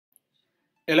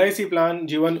LIC plan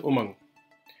Jeevan Umang.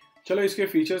 चलो इसके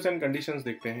features and conditions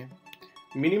देखते हैं।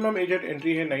 मिनिमम एज एट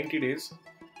एंट्री है 90 डेज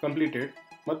कंप्लीटेड,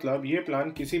 मतलब ये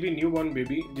प्लान किसी भी न्यू बॉर्न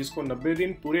बेबी जिसको 90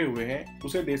 दिन पूरे हुए हैं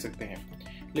उसे दे सकते हैं,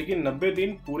 लेकिन 90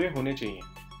 दिन पूरे होने चाहिए।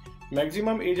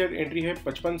 मैक्सिमम एज एट एंट्री है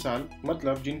 55 साल,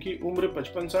 मतलब जिनकी उम्र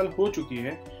 55 साल हो चुकी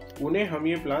है उन्हें हम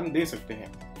ये प्लान दे सकते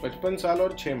हैं, 55 साल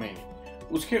और 6 महीने।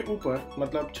 उसके ऊपर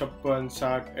मतलब 56,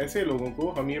 60 ऐसे लोगों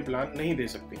को हम ये प्लान नहीं दे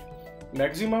सकते।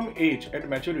 Maximum age at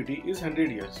maturity is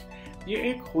 100 years. ये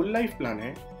एक होल लाइफ प्लान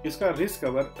है, इसका रिस्क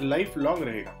कवर लाइफ लॉन्ग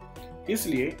रहेगा,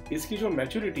 इसलिए इसकी जो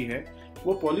मैच्योरिटी है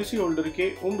वो पॉलिसी होल्डर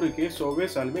के उम्र के 100वें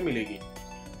साल में मिलेगी।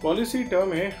 पॉलिसी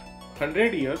टर्म है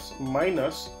 100 years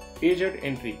minus as eight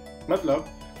entry, मतलब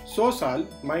 100 साल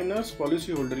माइनस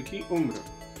पॉलिसी होल्डर की उम्र।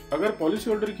 अगर पॉलिसी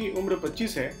होल्डर की उम्र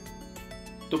 25 है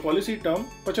तो पॉलिसी टर्म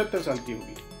 75 साल की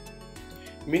होगी।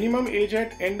 Minimum age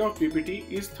eight end of PPT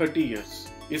is 30 years.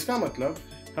 इसका मतलब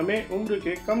हमें उम्र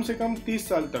के कम से कम 30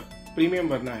 साल तक प्रीमियम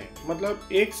भरना है, मतलब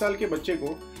 1 साल के बच्चे को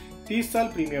 30 साल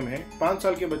प्रीमियम है, 5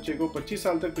 साल के बच्चे को 25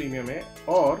 साल तक प्रीमियम है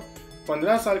और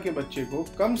 15 साल के बच्चे को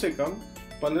कम से कम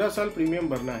 15 साल प्रीमियम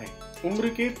भरना है। उम्र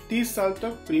के 30 साल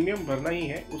तक प्रीमियम भरना ही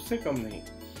है, उससे कम नहीं।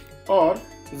 और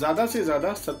ज़्यादा से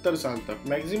ज़्यादा 70 साल तक।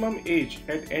 Maximum age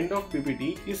eight end of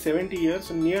PPT is 70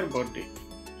 years near birthday,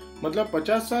 मतलब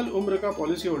 50 साल उम्र का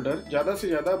पॉलिसी होल्डर ज़्यादा से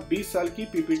ज़्यादा 20 साल की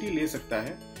पीपीटी ले सकता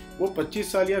है, वो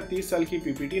 25 साल या 30 साल की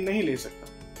पीपीटी नहीं ले सकता।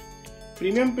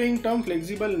 प्रीमियम पेइंग टर्म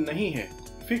फ्लेक्सिबल नहीं है,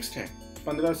 फिक्स्ड है।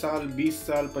 15 साल, 20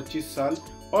 साल, 25 साल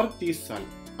और 30 साल।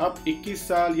 आप 21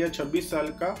 साल या 26 साल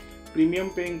का प्रीमियम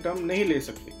पेइंग टर्म नहीं ले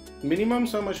सकते। मिनिमम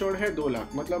सम अश्योर्ड है 2 लाख,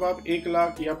 मतलब आप 1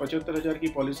 लाख या 75,000 की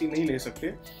पॉलिसी नहीं ले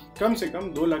सकते, कम से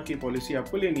कम 2 लाख की पॉलिसी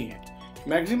आपको लेनी है।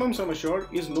 Maximum sum assured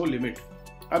is no limit.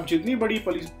 आप जितनी बड़ी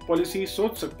पॉलिसी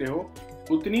सोच सकते हो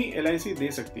उतनी LIC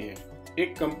दे सकती है।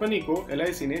 एक कंपनी को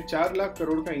LIC ने 4 लाख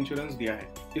करोड़ का इंश्योरेंस दिया है।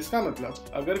 इसका मतलब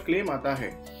अगर क्लेम आता है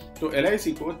तो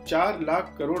LIC को 4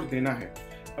 लाख करोड़ देना है।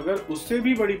 अगर उससे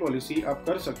भी बड़ी पॉलिसी आप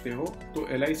कर सकते हो तो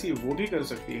LIC वो भी कर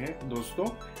सकती है। दोस्तों,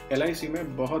 LIC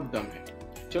में बहुत दम है।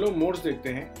 चलो मोड्स देखते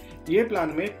हैं। ये प्लान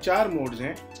में 4 मोड्स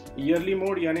हैं। ईयरली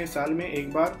मोड यानी साल में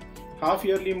 1 बार, हाफ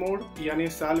ईयरली मोड यानी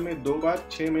साल में 2 बार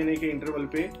 6 महीने के इंटरवल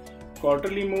पे,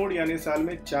 क्वार्टरली मोड यानी साल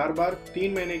में 4 बार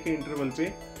 3 महीने के इंटरवल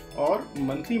पे, और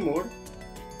मंथली मोड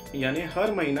यानी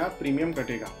हर महीना प्रीमियम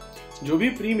कटेगा। जो भी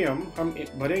प्रीमियम हम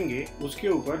भरेंगे उसके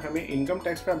ऊपर हमें इनकम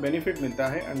टैक्स का बेनिफिट मिलता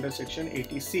है अंडर सेक्शन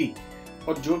 80C,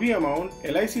 और जो भी अमाउंट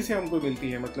LIC से हमको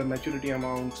मिलती है, मतलब maturity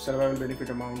amount, survival benefit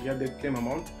amount या डेथ क्लेम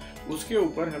अमाउंट, उसके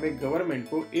ऊपर हमें गवर्नमेंट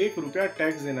को 1 रुपया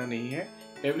टैक्स देना नहीं है।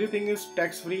 Everything is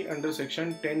tax free under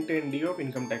section 1010D of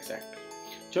income tax act.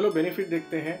 चलो बेनिफिट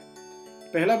देखते हैं।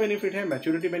 पहला बेनिफिट है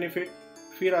मैच्योरिटी बेनिफिट,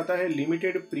 फिर आता है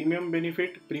limited premium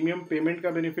benefit, premium payment का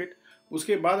बेनिफिट,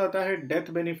 उसके बाद आता है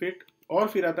डेथ बेनिफिट और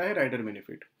फिर आता है राइडर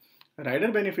बेनिफिट।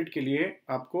 राइडर बेनिफिट के लिए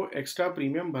आपको एक्स्ट्रा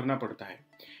प्रीमियम भरना पड़ता है।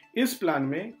 इस प्लान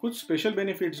में कुछ स्पेशल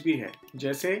बेनिफिट्स भी है,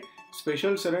 जैसे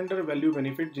स्पेशल सरेंडर वैल्यू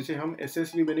बेनिफिट, जिसे हम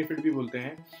SSV बेनिफिट भी बोलते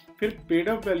हैं, फिर paid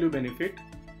up value benefit.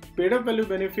 Paid up value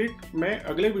benefit मैं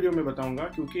अगले वीडियो में बताऊंगा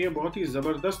क्योंकि ये बहुत ही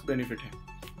ज़बरदस्त बेनिफिट है।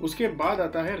 उसके बाद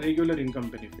आता है रेगुलर इनकम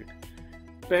बेनिफिट।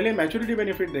 पहले मैच्योरिटी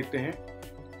बेनिफिट देखते हैं।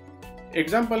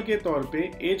 एग्जाम्पल के तौर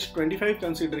पे एज 25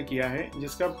 कंसीडर किया है,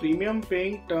 जिसका प्रीमियम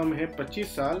पेइंग टर्म है 25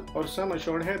 साल और सम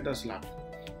अश्योर्ड है 10 लाख,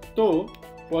 तो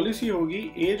पॉलिसी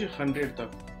होगी एज 100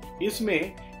 तक।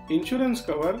 इसमें इंश्योरेंस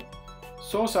कवर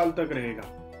 100 साल तक रहेगा,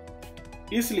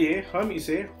 इसलिए हम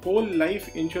इसे होल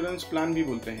लाइफ इंश्योरेंस प्लान भी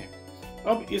बोलते हैं।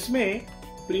 अब इसमें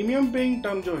प्रीमियम पेइंग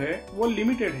टर्म जो है वो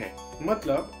लिमिटेड है,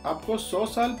 मतलब आपको 100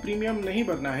 साल प्रीमियम नहीं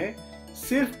भरना है,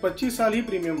 सिर्फ 25 साल ही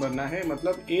प्रीमियम भरना है,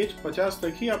 मतलब एज 50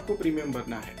 तक ही आपको प्रीमियम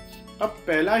भरना है। अब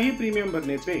पहला ही प्रीमियम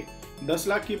भरने पे 10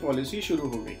 लाख की पॉलिसी शुरू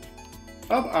हो गई।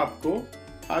 अब आपको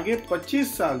आगे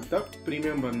 25 साल तक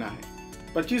प्रीमियम भरना है।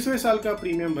 25वें साल का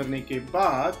प्रीमियम भरने के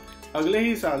बाद अगले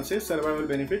ही साल से सर्वाइवल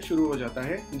बेनिफिट शुरू हो जाता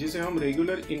है, जिसे हम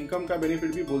रेगुलर इनकम का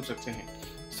बेनिफिट भी बोल सकते हैं।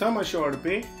 सम अश्योर्ड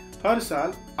पे हर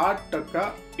साल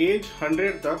 8% एज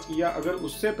 100 तक, या अगर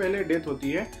उससे पहले डेथ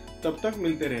होती है तब तक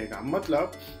मिलते रहेगा,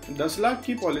 मतलब 10 लाख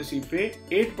की पॉलिसी पे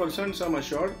 8% सम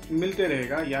अश्योर्ड मिलते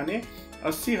रहेगा, यानी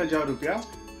 80,000 रुपया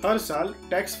हर साल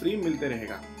टैक्स फ्री मिलते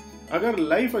रहेगा। अगर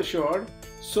लाइफ अश्योर्ड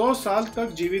 100 साल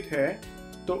तक जीवित है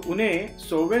तो उन्हें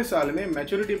 100वें साल में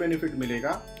मैच्योरिटी बेनिफिट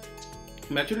मिलेगा।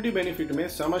 मैच्योरिटी बेनिफिट में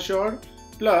सम अश्योर्ड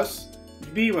प्लस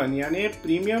B1 यानी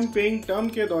प्रीमियम पेइंग टर्म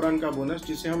के दौरान का बोनस,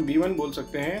 जिसे हम B1 बोल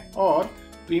सकते हैं, और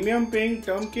प्रीमियम पेइंग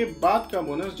टर्म के बाद का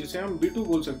बोनस, जिसे हम B2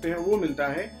 बोल सकते हैं, वो मिलता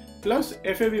है, प्लस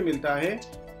FA भी मिलता है।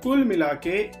 कुल मिला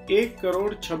के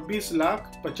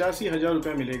 1,26,85,000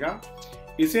 रुपया मिलेगा।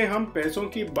 इसे हम पैसों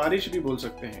की बारिश भी बोल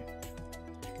सकते हैं।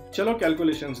 चलो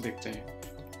कैलकुलेशंस देखते हैं।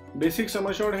 बेसिक सम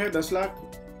एश्योर्ड है 10 लाख,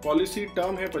 पॉलिसी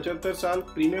टर्म है 75 साल,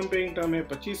 प्रीमियम पेइंग टर्म है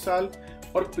 25 साल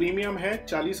और प्रीमियम है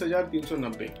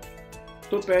 40,390।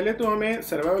 तो पहले तो हमें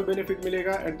सर्वाइवल बेनिफिट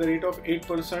मिलेगा at the rate of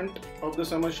 8% of the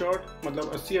sum assured,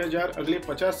 मतलब 80,000 अगले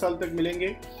 50 साल तक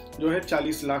मिलेंगे, जो है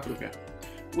 40 लाख रुपया।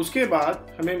 उसके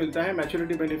बाद हमें मिलता है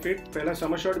मैच्योरिटी बेनिफिट। पहला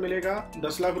सम एश्योर्ड मिलेगा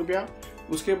 10 लाख रुपया,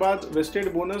 उसके बाद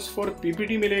वेस्टेड बोनस फॉर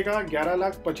पीपीटी मिलेगा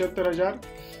 11,75,000,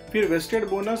 फिर वेस्टेड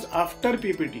बोनस आफ्टर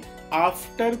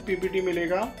पीपीटी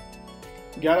मिलेगा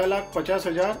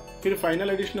 11,50,000, फिर फाइनल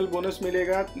एडिशनल बोनस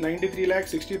मिलेगा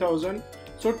 93,60,000।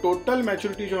 सो टोटल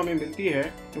मैच्योरिटी जो हमें मिलती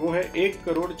है वो है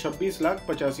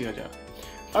 1,26,85,000।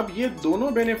 अब ये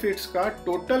दोनों बेनिफिट्स का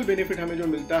टोटल बेनिफिट हमें जो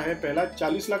मिलता है, पहला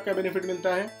 40 लाख का बेनिफिट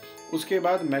मिलता है, उसके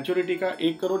बाद मैच्योरिटी का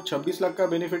 1,26,00,000 का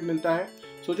बेनिफिट मिलता है।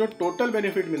 सो जो टोटल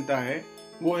बेनिफिट मिलता है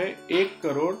वो है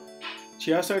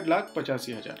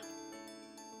 1,66,85,000।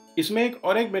 इसमें एक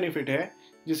बेनिफिट है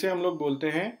जिसे हम लोग बोलते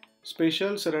हैं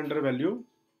स्पेशल सरेंडर वैल्यू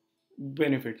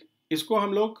बेनिफिट। इसको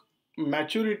हम लोग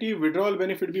मैच्योरिटी विड्रॉल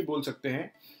बेनिफिट भी बोल सकते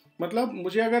हैं। मतलब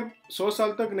मुझे अगर 100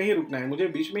 साल तक नहीं रुकना है, मुझे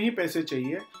बीच में ही पैसे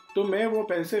चाहिए, तो मैं वो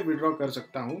पैसे विड्रॉ कर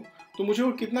सकता हूँ। तो मुझे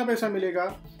वो कितना पैसा मिलेगा,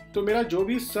 तो मेरा जो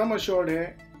भी सम एश्योर्ड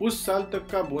है उस साल तक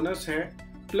का बोनस है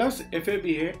प्लस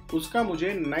एफएबी है, उसका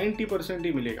मुझे 90%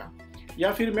 ही मिलेगा।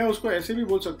 या फिर मैं उसको ऐसे भी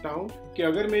बोल सकता हूँ कि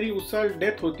अगर मेरी उस साल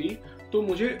डेथ होती तो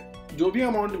मुझे जो भी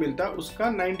अमाउंट मिलता उसका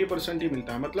 90% ही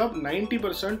मिलता है, मतलब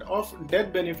 90% of death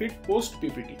benefit post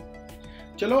PPT.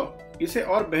 चलो इसे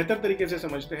और बेहतर तरीके से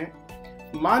समझते हैं।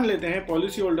 मान लेते हैं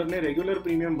पॉलिसी होल्डर ने रेगुलर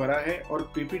प्रीमियम भरा है और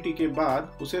पीपीटी के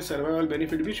बाद उसे सर्वाइवल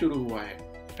बेनिफिट भी शुरू हुआ है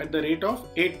एट द रेट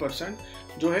ऑफ 8%,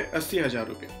 जो है 80,000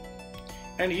 रुपये,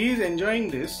 and he is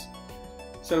enjoying this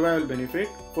survival benefit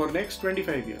for next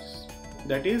 25 years,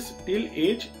 that is till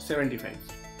as 75।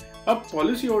 अब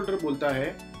पॉलिसी होल्डर बोलता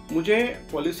है मुझे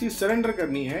पॉलिसी सरेंडर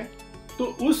करनी है, तो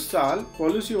उस साल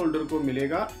पॉलिसी होल्डर को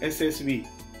मिलेगा एसएसवी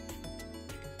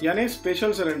यानी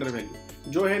स्पेशल सरेंडर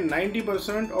वैल्यू, जो है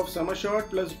 90% of sum assured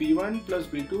plus B1 plus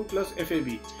B2 plus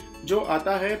FAB, जो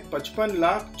आता है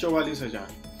 55,44,000।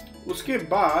 उसके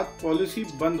बाद पॉलिसी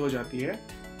बंद हो जाती है।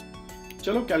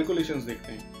 चलो कैलकुलेशंस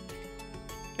देखते हैं।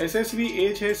 एसएसवी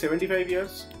एज है 75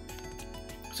 ईयर्स,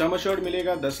 सम एश्योर्ड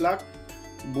मिलेगा 10 लाख,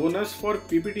 बोनस फॉर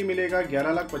पीपीटी मिलेगा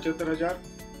 11,75,000,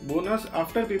 बोनस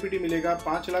आफ्टर पीपीटी मिलेगा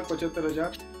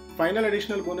 5,75,000, फाइनल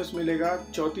एडिशनल बोनस मिलेगा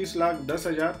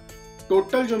 34,10,000।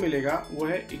 टोटल जो मिलेगा वो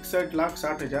है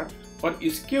 61,60,000 और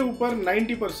इसके ऊपर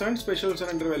 90% स्पेशल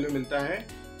सरेंडर वैल्यू मिलता है,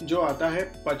 जो आता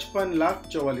है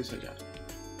 55,44,000।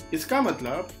 इसका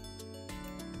मतलब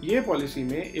ये पॉलिसी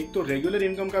में एक तो रेगुलर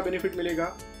इनकम का बेनिफिट मिलेगा,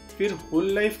 फिर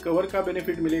होल लाइफ कवर का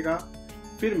बेनिफिट मिलेगा,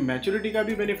 फिर मैच्योरिटी का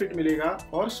भी बेनिफिट मिलेगा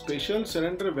और स्पेशल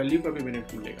सरेंडर वैल्यू का भी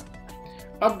बेनिफिट मिलेगा।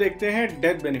 अब देखते हैं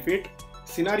death benefit.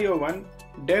 Scenario 1,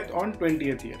 death on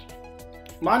 20th year.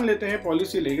 मान लेते हैं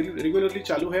पॉलिसी रेगुलरली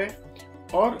चालू है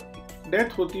और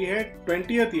डेथ होती है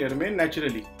 20th ईयर में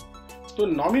नेचुरली, तो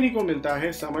नॉमिनी को मिलता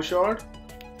है सम एश्योर्ड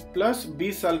प्लस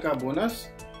 20 साल का बोनस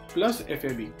प्लस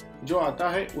एफएबी, जो आता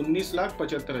है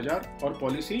 19,75,000 और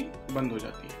पॉलिसी बंद हो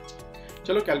जाती है।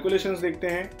 चलो कैलकुलेशंस देखते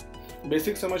हैं।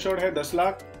 बेसिक सम एश्योर्ड है 10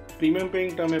 लाख, प्रीमियम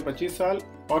पेइंग टर्म है 25 साल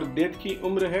और डेथ की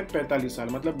उम्र है 45 साल,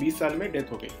 मतलब 20 साल में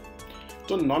डेथ हो गई।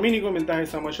 तो नॉमिनी को मिलता है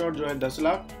सम एश्योर्ड जो है 10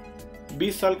 लाख,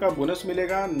 20 साल का बोनस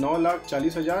मिलेगा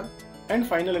 9,40,000 एंड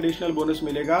फाइनल एडिशनल बोनस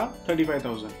मिलेगा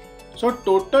 35,000। सो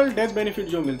टोटल डेथ बेनिफिट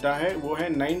जो मिलता है वो है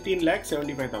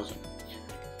 19,75,000।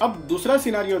 अब दूसरा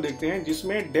सिनारियो देखते हैं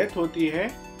जिसमें डेथ होती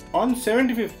है ऑन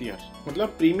 75th ईयर, मतलब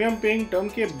प्रीमियम पेइंग टर्म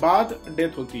के बाद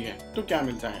डेथ होती है, तो क्या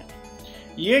मिलता है।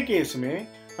 ये केस में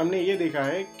हमने ये देखा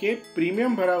है कि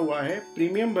प्रीमियम भरा हुआ है,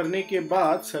 प्रीमियम भरने के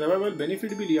बाद सर्वाइवल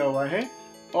बेनिफिट भी लिया हुआ है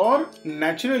और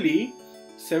नेचुरली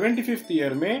 75th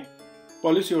ईयर में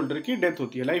पॉलिसी होल्डर की डेथ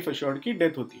होती है, लाइफ एश्योर्ड की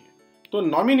डेथ होती है। तो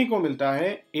नॉमिनी को मिलता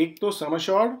है एक तो सम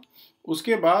एश्योर्ड,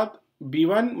 उसके बाद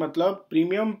B1 मतलब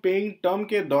प्रीमियम पेइंग टर्म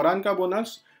के दौरान का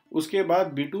बोनस, उसके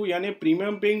बाद B2 यानी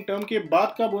प्रीमियम पेइंग टर्म के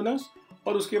बाद का बोनस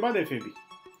और उसके बाद FAB।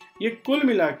 ये कुल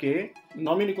मिला के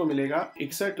नॉमिनी को मिलेगा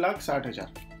 61,60,000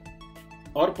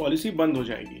 और पॉलिसी बंद हो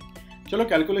जाएगी। चलो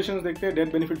कैलकुलेशंस देखते हैं डेथ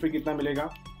बेनिफिट पे कितना मिलेगा।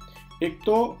 एक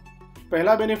तो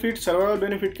पहला बेनिफिट सर्वाइवल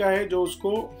बेनिफिट का है, जो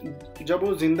उसको जब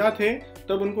वो जिंदा थे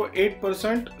तब उनको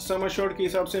 8% सम एश्योर्ड के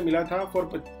हिसाब से मिला था फॉर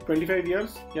 25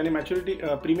 ईयर्स, यानी मैच्योरिटी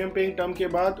प्रीमियम पेइंग टर्म के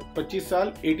बाद 25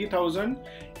 साल 80,000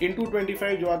 इंटू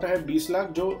 25 जो आता है 20 लाख,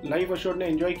 जो लाइफ एश्योर्ड ने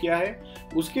एंजॉय किया है।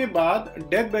 उसके बाद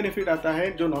डेथ बेनिफिट आता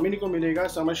है जो नॉमिनी को मिलेगा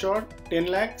sum assured 10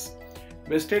 lakh,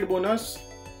 wasted bonus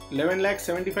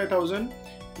 11,75,000,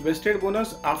 wasted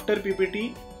bonus after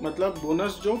PPT मतलब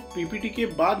बोनस जो पीपीटी के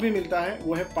बाद भी मिलता है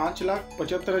वो है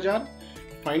 5,75,000,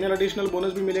 फाइनल एडिशनल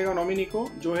बोनस भी मिलेगा नॉमिनी को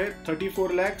जो है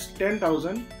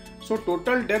 34,10,000 सो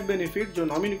टोटल डेथ बेनिफिट जो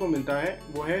नॉमिनी को मिलता है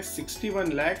वो है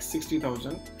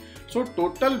 61,60,000। So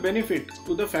total benefit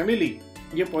to the family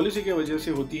ये पॉलिसी के वजह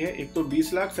से होती है, एक तो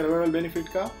 20 लाख सर्वाइवल बेनिफिट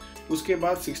का, उसके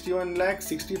बाद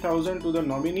 61,60,000 to the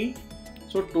nominee.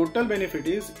 So total benefit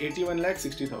is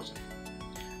 81,60,000।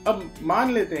 अब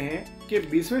मान लेते हैं कि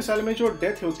 20वें साल में जो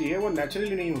डेथ होती है वो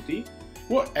नेचुरली नहीं होती,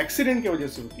 वो एक्सीडेंट की वजह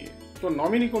से होती है। तो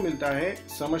नॉमिनी को मिलता है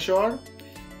sum assured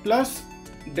plus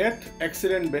death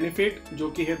accident benefit जो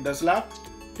कि है 10 लाख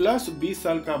प्लस 20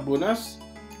 साल का बोनस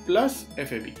प्लस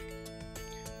FAB।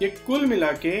 ये कुल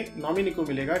मिला के नॉमिनी को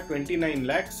मिलेगा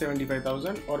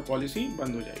 29,75,000 और पॉलिसी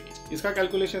बंद हो जाएगी। इसका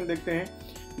कैलकुलेशन देखते हैं।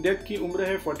 डेथ की उम्र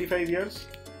है 45 ईयर्स,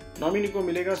 नॉमिनी को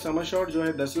मिलेगा सम अश्योर्ड जो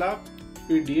है 10 लाख,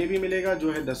 फिर DAB मिलेगा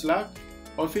जो है 10 लाख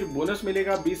और फिर बोनस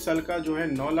मिलेगा 20 साल का जो है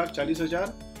 9,40,000,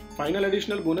 फाइनल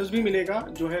एडिशनल बोनस भी मिलेगा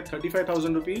जो है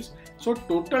 35,000 rupees. So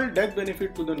total death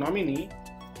benefit to the nominee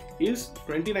is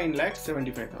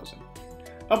 29,75,000।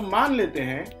 अब मान लेते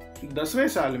हैं 10वें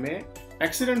साल में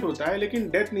एक्सीडेंट होता है लेकिन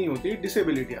डेथ नहीं होती,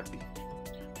 डिसेबिलिटी आती है,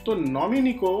 तो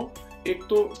नॉमिनी को एक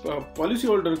तो पॉलिसी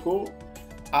होल्डर को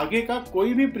आगे का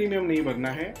कोई भी प्रीमियम नहीं भरना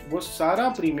है, वो सारा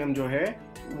प्रीमियम जो है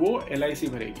वो LIC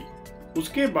भरेगी।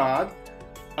 उसके बाद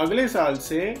अगले साल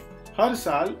से हर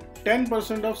साल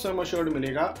 10% ऑफ सम अश्योर्ड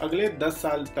मिलेगा अगले 10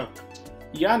 साल तक,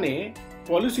 यानी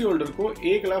पॉलिसी होल्डर को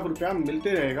 1 लाख रुपया मिलते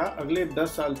रहेगा अगले 10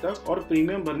 साल तक और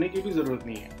प्रीमियम भरने की भी जरूरत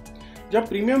नहीं है। जब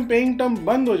प्रीमियम पेइंग टर्म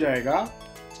बंद हो जाएगा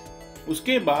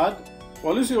उसके बाद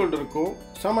पॉलिसी होल्डर को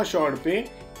सम अश्योर्ड पे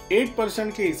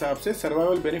 8% के हिसाब से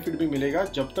सर्वाइवल बेनिफिट भी मिलेगा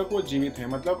जब तक वो जीवित है,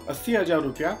 मतलब 80,000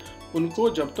 रुपया उनको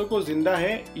जब तक वो जिंदा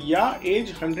है या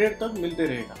एज 100 तक मिलते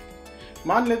रहेगा।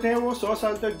 मान लेते हैं वो 100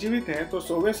 साल तक जीवित हैं तो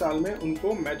 100वें साल में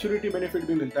उनको मैच्योरिटी बेनिफिट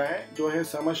भी मिलता है जो है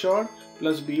sum assured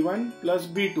plus B1 plus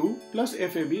B2 plus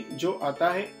FAB जो आता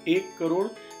है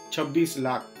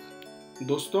 1,26,00,000।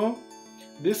 दोस्तों,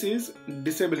 this is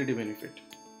disability benefit.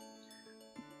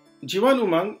 Jeevan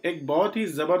Umang एक बहुत ही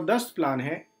जबरदस्त प्लान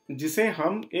है जिसे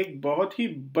हम एक बहुत ही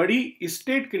बड़ी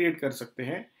स्टेट क्रिएट कर सकते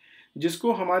हैं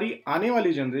जिसको हमारी आने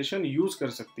वाली जनरेशन यूज कर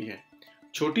सकती है।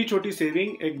 छोटी छोटी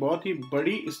सेविंग एक बहुत ही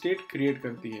बड़ी स्टेट क्रिएट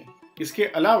करती है। इसके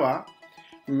अलावा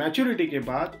मैच्योरिटी के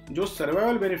बाद जो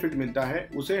सर्वाइवल बेनिफिट मिलता है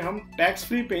उसे हम टैक्स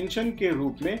फ्री पेंशन के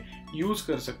रूप में यूज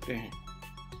कर सकते हैं।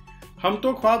 हम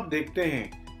तो ख्वाब देखते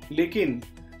हैं लेकिन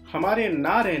हमारे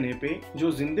ना रहने पे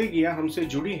जो जिंदगियां हमसे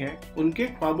जुड़ी हैं उनके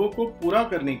ख्वाबों को पूरा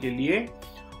करने के लिए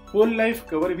होल लाइफ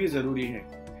कवर भी जरूरी है।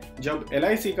 जब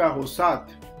LIC का हो साथ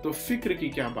तो फिक्र की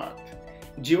क्या बात।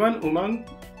 जीवन उमंग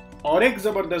और एक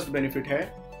जबरदस्त बेनिफिट है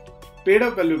पेड़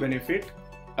वैल्यू बेनिफिट,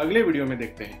 अगले वीडियो में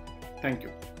देखते हैं। Thank you.